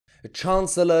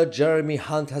Chancellor Jeremy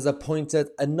Hunt has appointed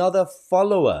another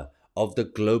follower of the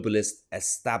globalist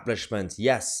establishment.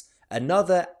 Yes,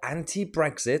 another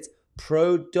anti-Brexit,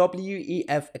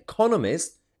 pro-WEF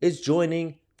economist is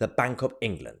joining the Bank of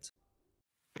England.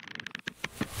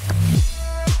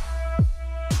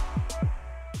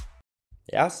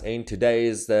 Yes, in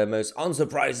today's most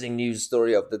unsurprising news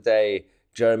story of the day,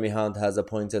 Jeremy Hunt has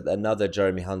appointed another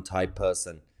Jeremy Hunt type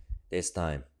person, this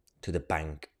time to the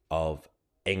Bank of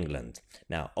England.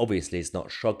 Now, obviously, it's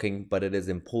not shocking, but it is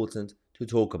important to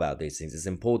talk about these things. It's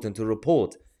important to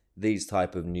report these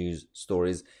type of news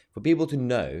stories for people to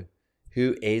know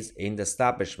who is in the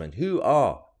establishment, who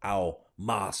are our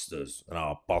masters and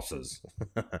our bosses,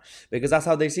 because that's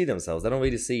how they see themselves. They don't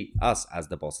really see us as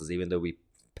the bosses, even though we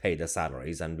pay their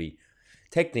salaries and we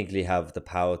technically have the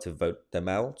power to vote them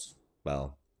out.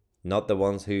 Well, not the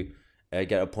ones who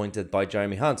get appointed by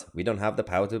Jeremy Hunt. We don't have the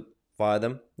power to fire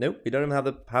them. No, we don't even have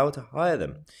the power to hire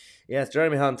them. Yes,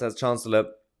 Jeremy Hunt, as Chancellor,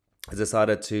 has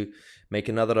decided to make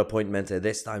another appointment,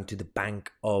 this time to the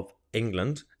Bank of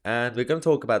England. And we're going to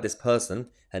talk about this person.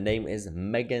 Her name is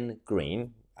Megan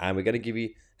Green. And we're going to give you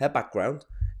her background,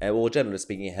 or generally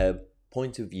speaking, her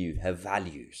point of view, her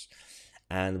values,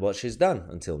 and what she's done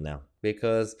until now.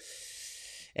 Because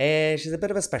she's a bit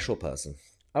of a special person.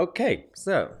 Okay,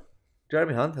 so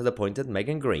Jeremy Hunt has appointed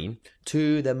Megan Green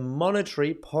to the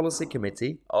Monetary Policy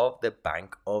Committee of the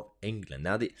Bank of England.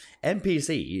 Now, the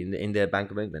MPC in the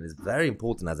Bank of England is very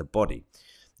important as a body.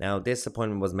 Now, this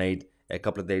appointment was made a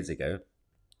couple of days ago.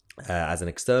 As an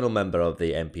external member of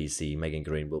the MPC, Megan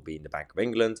Green will be in the Bank of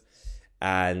England,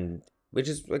 and which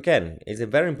is, again, is a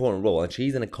very important role. And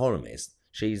she's an economist.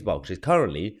 She's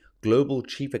currently global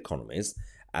chief economist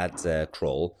at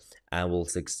Kroll, and will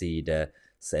succeed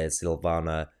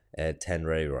Silvana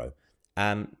Tenreiro.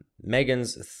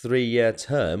 Megan's 3-year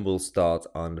term will start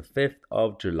on the 5th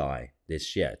of July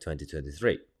this year,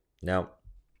 2023. Now,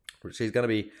 she's going to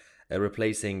be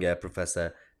replacing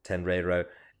Professor Tenreiro,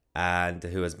 and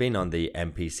who has been on the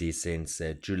MPC since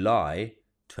July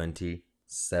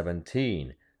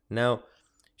 2017. Now,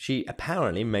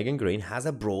 Megan Green has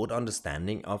a broad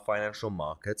understanding of financial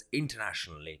markets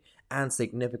internationally and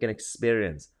significant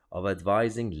experience of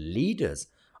advising leaders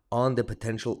on the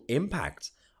potential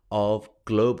impact of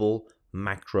global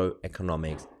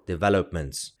macroeconomic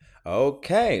developments.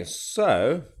 Okay,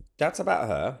 so that's about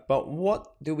her, but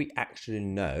what do we actually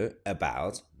know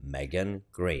about Megan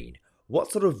Green?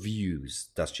 What sort of views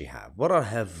does she have? What are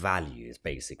her values,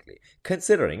 basically?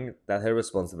 Considering that her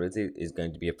responsibility is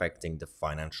going to be affecting the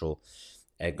financial,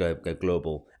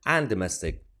 global and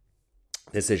domestic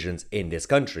decisions in this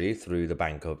country through the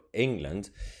Bank of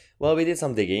England. Well, we did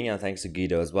some digging, and thanks to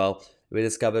Guido as well, we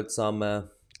discovered some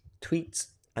tweets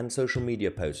and social media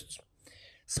posts,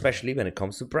 especially when it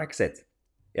comes to Brexit.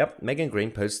 Yep, Megan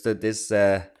Green posted this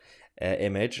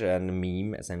image and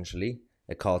meme, essentially,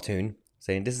 a cartoon,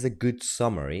 saying this is a good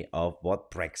summary of what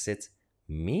Brexit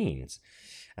means.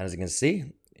 And as you can see,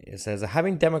 it says,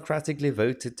 having democratically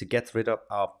voted to get rid of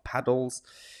our paddles,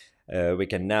 we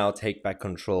can now take back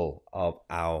control of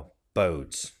our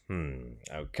boats.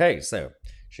 Okay, so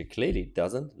she clearly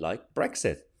doesn't like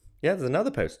Brexit. Yeah, there's another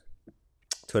post.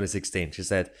 2016, she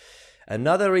said,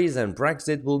 another reason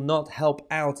Brexit will not help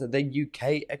out the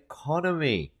UK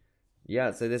economy. Yeah,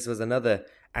 so this was another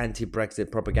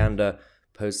anti-Brexit propaganda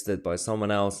posted by someone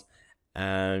else,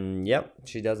 and yep,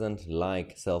 she doesn't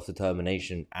like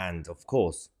self-determination and, of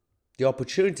course, the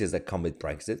opportunities that come with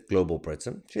Brexit, global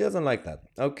Britain. She doesn't like that.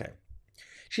 Okay,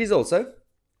 she also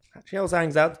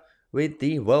hangs out with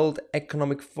the World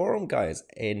Economic Forum guys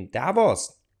in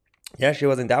Davos. Yeah, she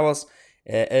was in Davos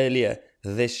earlier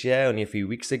this year, only a few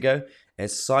weeks ago.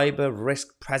 As cyber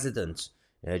risk president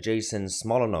Jason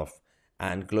Smolanoff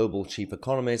and global chief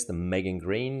economist Megan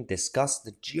Green discussed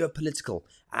the geopolitical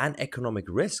and economic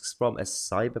risks from a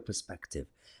cyber perspective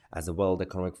as the World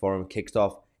Economic Forum kicked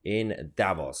off in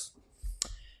Davos.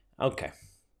 Okay,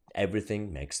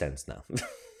 everything makes sense now.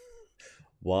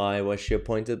 Why was she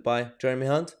appointed by Jeremy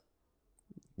Hunt?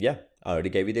 Yeah, I already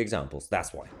gave you the examples.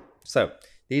 That's why. So,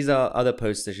 these are other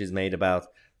posts that she's made about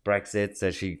Brexit. So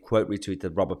she quote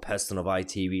retweeted Robert Peston of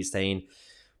ITV saying,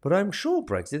 but I'm sure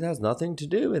Brexit has nothing to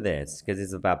do with it, because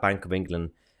it's about Bank of England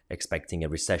expecting a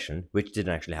recession, which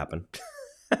didn't actually happen.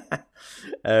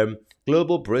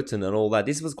 Global Britain and all that.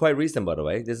 This was quite recent, by the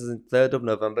way. This is 3rd of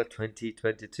November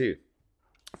 2022.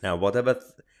 Now, whatever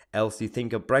else you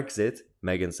think of Brexit,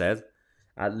 Megan said,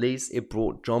 at least it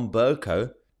brought John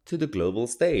Bercow to the global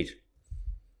stage.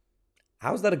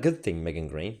 How's that a good thing, Megan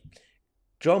Green?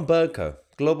 John Bercow,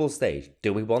 global stage.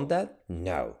 Do we want that?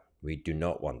 No, we do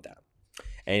not want that.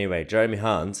 Anyway, Jeremy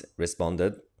Hunt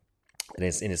responded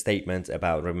in a statement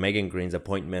about Megan Green's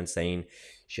appointment, saying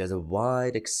she has a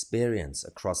wide experience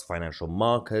across financial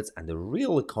markets and the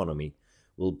real economy,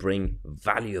 will bring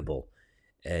valuable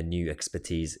new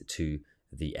expertise to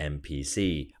the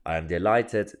MPC. I am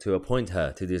delighted to appoint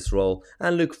her to this role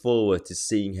and look forward to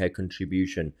seeing her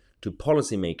contribution to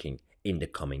policymaking in the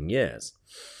coming years.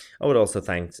 I would also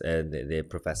thank the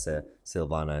Professor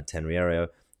Silvana Tenriero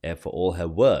for all her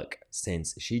work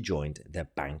since she joined the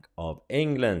Bank of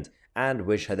England, and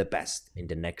wish her the best in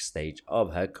the next stage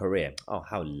of her career. Oh,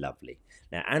 how lovely.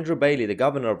 Now, Andrew Bailey, the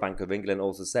Governor of Bank of England,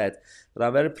 also said that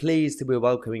I'm very pleased to be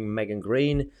welcoming Megan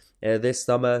Green this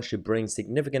summer. She brings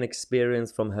significant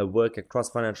experience from her work across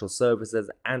financial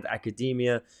services and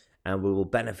academia, and we will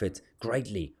benefit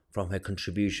greatly from her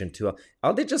contribution to...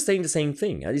 Are they just saying the same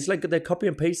thing? It's like they're copy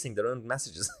and pasting their own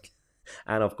messages.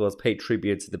 And of course, pay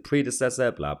tribute to the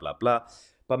predecessor, blah, blah, blah.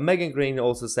 But Megan Green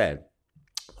also said,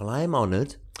 well, I am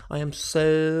honoured. I am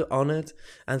so honoured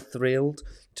and thrilled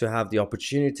to have the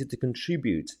opportunity to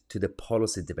contribute to the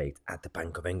policy debate at the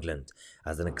Bank of England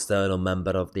as an external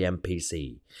member of the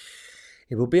MPC.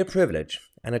 It will be a privilege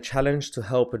and a challenge to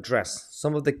help address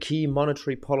some of the key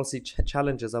monetary policy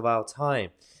challenges of our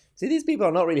time. See, these people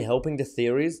are not really helping the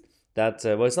theories that,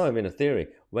 well, it's not even a theory.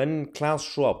 When Klaus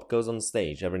Schwab goes on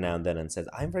stage every now and then and says,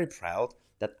 I'm very proud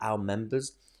that our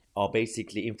members are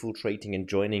basically infiltrating and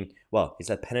joining, well, he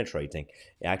said penetrating,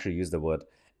 I actually used the word,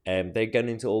 they're going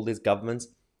into all these governments.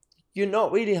 You're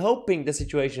not really helping the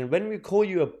situation. When we call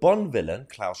you a Bond villain,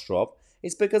 Klaus Schwab,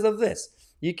 it's because of this.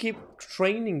 You keep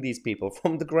training these people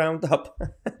from the ground up.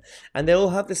 And they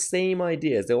all have the same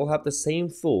ideas. They all have the same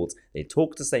thoughts. They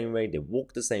talk the same way. They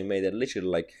walk the same way. They're literally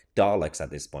like Daleks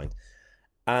at this point.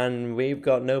 And we've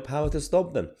got no power to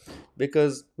stop them.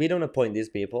 Because we don't appoint these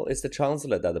people. It's the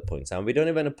Chancellor that appoints. And we don't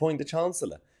even appoint the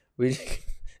Chancellor.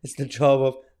 It's the job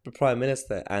of the Prime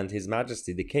Minister and His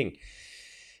Majesty, the King.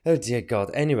 Oh dear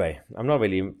God. Anyway, I'm not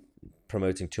really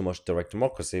promoting too much direct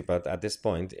democracy, but at this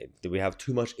point, we have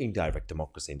too much indirect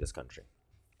democracy in this country.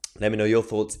 Let me know your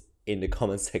thoughts in the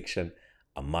comment section.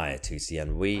 I'm Mahyar Tousi,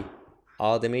 and we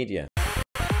are the media.